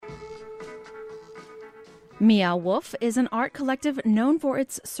Meow Wolf is an art collective known for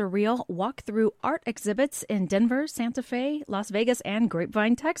its surreal walk-through art exhibits in Denver, Santa Fe, Las Vegas, and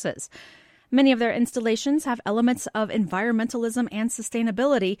Grapevine, Texas. Many of their installations have elements of environmentalism and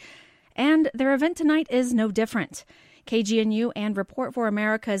sustainability, and their event tonight is no different. KGNU and Report for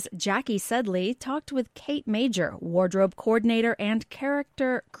America's Jackie Sedley talked with Kate Major, wardrobe coordinator and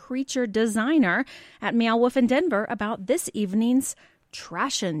character creature designer at Meow Wolf in Denver, about this evening's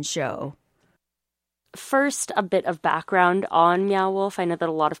Trashin' Show. First, a bit of background on Meow Wolf. I know that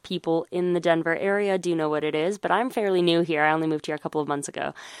a lot of people in the Denver area do know what it is, but I'm fairly new here. I only moved here a couple of months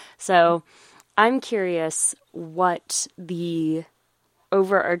ago. So I'm curious what the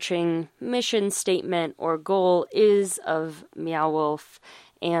overarching mission statement or goal is of Meow Wolf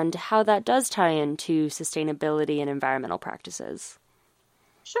and how that does tie into sustainability and environmental practices.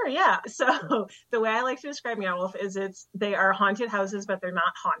 Sure, yeah. So the way I like to describe Meow Wolf is they are haunted houses, but they're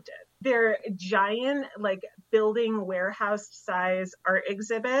not haunted. They're giant, building warehouse size art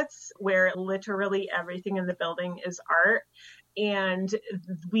exhibits where literally everything in the building is art. And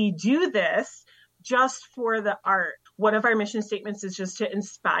we do this just for the art. One of our mission statements is just to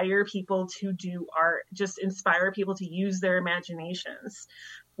inspire people to do art, just inspire people to use their imaginations,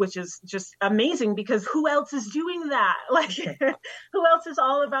 which is just amazing because who else is doing that? Who else is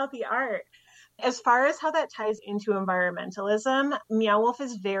all about the art? As far as how that ties into environmentalism, Meow Wolf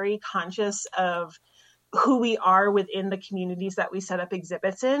is very conscious of who we are within the communities that we set up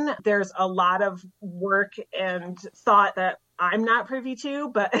exhibits in. There's a lot of work and thought that I'm not privy to,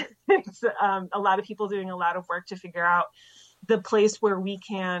 but it's a lot of people doing a lot of work to figure out the place where we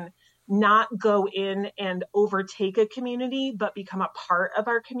can not go in and overtake a community, but become a part of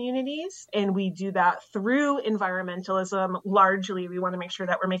our communities. And we do that through environmentalism. Largely, we want to make sure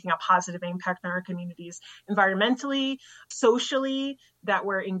that we're making a positive impact on our communities environmentally, socially, that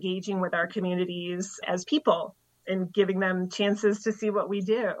we're engaging with our communities as people and giving them chances to see what we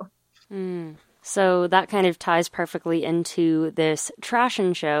do. So that kind of ties perfectly into this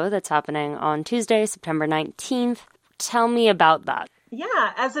Trashin' Show that's happening on Tuesday, September 19th. Tell me about that.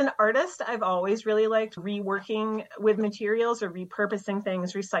 Yeah, as an artist, I've always really liked reworking with materials or repurposing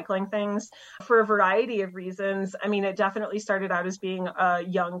things, recycling things for a variety of reasons. I mean, it definitely started out as being a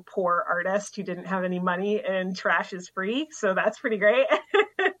young, poor artist who didn't have any money and trash is free. So that's pretty great.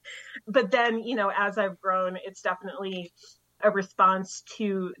 But then, as I've grown, it's definitely a response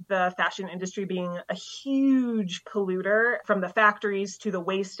to the fashion industry being a huge polluter, from the factories to the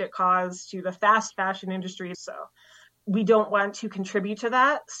waste it caused to the fast fashion industry. So we don't want to contribute to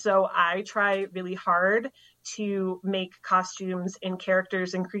that. So I try really hard to make costumes and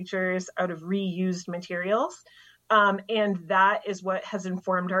characters and creatures out of reused materials. And that is what has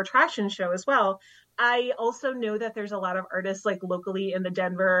informed our Trashin' Show as well. I also know that there's a lot of artists locally in the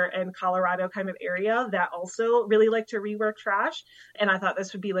Denver and Colorado kind of area that also really like to rework trash. And I thought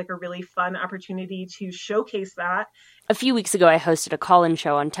this would be a really fun opportunity to showcase that. A few weeks ago, I hosted a call-in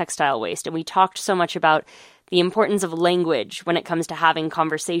show on textile waste, and we talked so much about the importance of language when it comes to having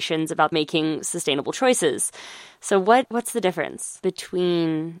conversations about making sustainable choices. So what's the difference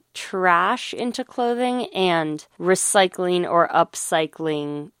between trash into clothing and recycling or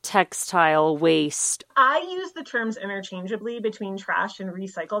upcycling textile waste? I use the terms interchangeably between trash and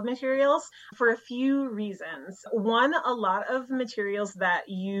recycled materials for a few reasons. One, a lot of materials that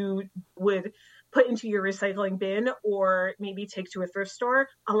you would put into your recycling bin or maybe take to a thrift store,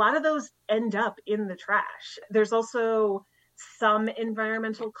 a lot of those end up in the trash. There's also some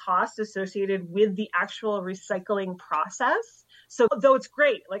environmental cost associated with the actual recycling process. So though it's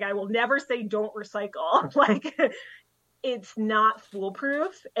great, I will never say don't recycle, it's not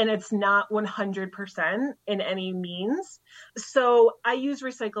foolproof and it's not 100% in any means. So I use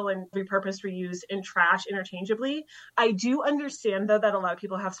recycle and repurpose, reuse, and trash interchangeably. I do understand, though, that a lot of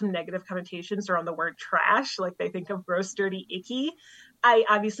people have some negative connotations around the word trash, they think of gross, dirty, icky. I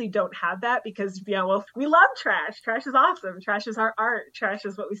obviously don't have that because, we love trash. Trash is awesome. Trash is our art. Trash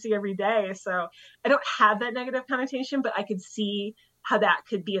is what we see every day. So I don't have that negative connotation, but I could see how that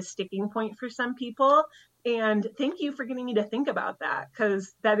could be a sticking point for some people. And thank you for getting me to think about that,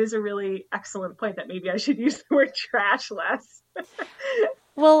 because that is a really excellent point that maybe I should use the word trash less.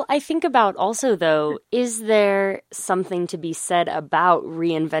 Well, I think about also, though, is there something to be said about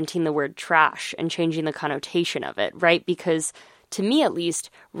reinventing the word trash and changing the connotation of it, right? Because to me, at least,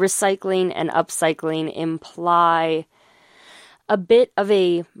 recycling and upcycling imply a bit of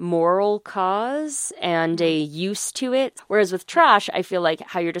a moral cause and a use to it. Whereas with trash, I feel like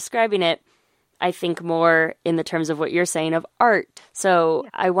how you're describing it, I think more in the terms of what you're saying of art. So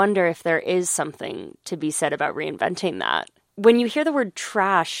I wonder if there is something to be said about reinventing that. when you hear the word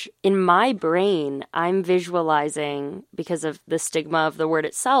trash, in my brain, I'm visualizing, because of the stigma of the word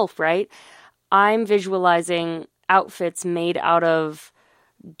itself, right? I'm visualizing outfits made out of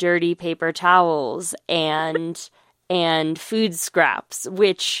dirty paper towels and food scraps,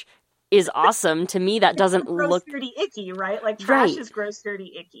 which is awesome. To me, that doesn't gross, look... dirty, icky, right? Like trash Right. is gross,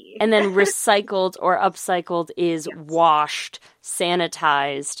 dirty, icky. And then recycled or upcycled is Yes. washed,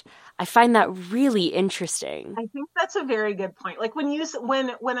 sanitized. I find that really interesting. I think that's a very good point. Like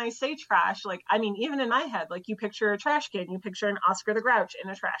when I say trash, like, I mean, even in my head, like you picture a trash can, you picture an Oscar the Grouch in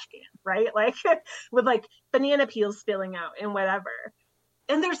a trash can, right? Like with like banana peels spilling out and whatever.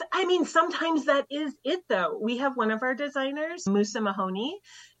 And sometimes that is it though. We have one of our designers, Musa Mahoney.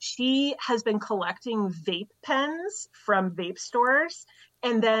 She has been collecting vape pens from vape stores.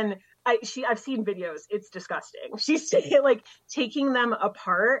 And then I've seen videos. It's disgusting. She's like taking them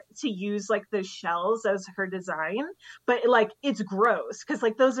apart to use like the shells as her design, but like it's gross because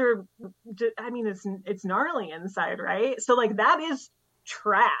like those are, it's gnarly inside, right? So like that is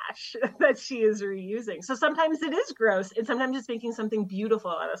trash that she is reusing. So sometimes it is gross, and sometimes it's making something beautiful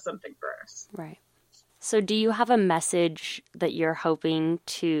out of something gross. Right. So do you have a message that you're hoping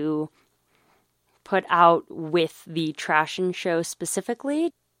to put out with the Trash and Show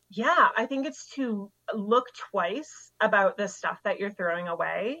specifically? Yeah, I think it's to look twice about the stuff that you're throwing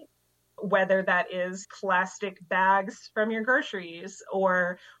away, whether that is plastic bags from your groceries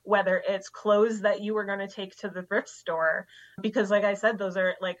or whether it's clothes that you were going to take to the thrift store. Because like I said, those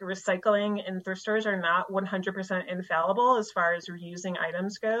are like recycling and thrift stores are not 100% infallible as far as reusing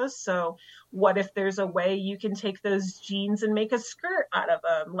items goes. So what if there's a way you can take those jeans and make a skirt out of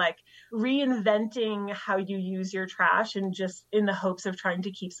them? Like reinventing how you use your trash and just in the hopes of trying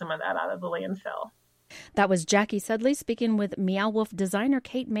to keep some of that out of the landfill. That was Jackie Sedley speaking with Meow Wolf designer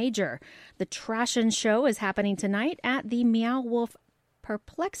Kate Major. The Trash and Show is happening tonight at the Meow Wolf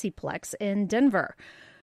Perplexiplex in Denver.